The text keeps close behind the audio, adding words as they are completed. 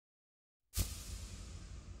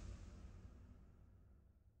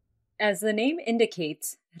As the name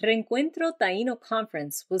indicates, Reencuentro Taíno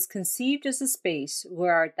Conference was conceived as a space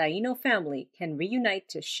where our Taíno family can reunite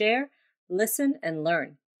to share, listen, and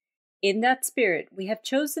learn. In that spirit, we have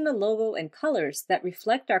chosen a logo and colors that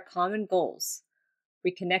reflect our common goals: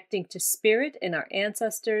 reconnecting to spirit and our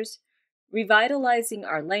ancestors, revitalizing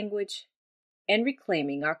our language, and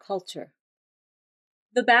reclaiming our culture.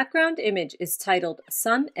 The background image is titled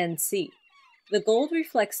Sun and Sea. The gold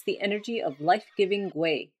reflects the energy of life-giving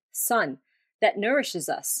Gui, sun, that nourishes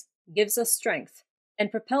us, gives us strength,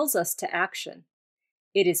 and propels us to action.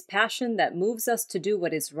 It is passion that moves us to do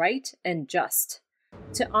what is right and just,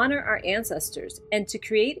 to honor our ancestors, and to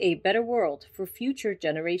create a better world for future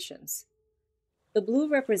generations. The blue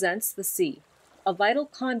represents the sea, a vital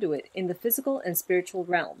conduit in the physical and spiritual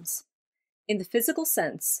realms. In the physical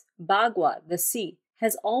sense, Bagua, the sea,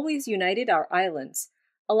 has always united our islands,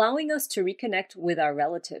 allowing us to reconnect with our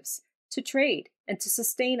relatives, to trade, and to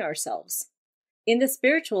sustain ourselves. In the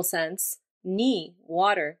spiritual sense, Ni,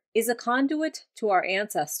 water, is a conduit to our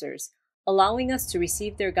ancestors, allowing us to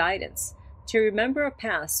receive their guidance, to remember a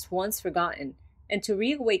past once forgotten, and to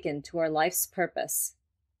reawaken to our life's purpose.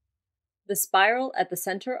 The spiral at the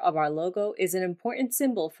center of our logo is an important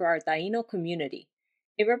symbol for our Taíno community.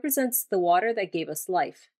 It represents the water that gave us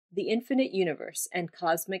life, the infinite universe, and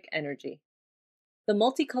cosmic energy. The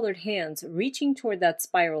multicolored hands reaching toward that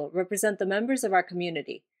spiral represent the members of our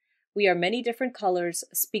community. We are many different colors,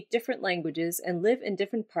 speak different languages, and live in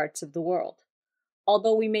different parts of the world.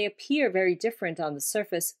 Although we may appear very different on the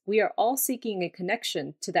surface, we are all seeking a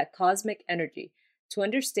connection to that cosmic energy to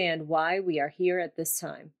understand why we are here at this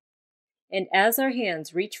time. And as our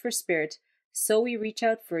hands reach for spirit, so we reach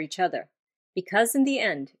out for each other. Because in the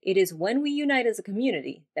end, it is when we unite as a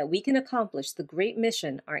community that we can accomplish the great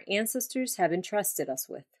mission our ancestors have entrusted us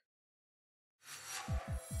with.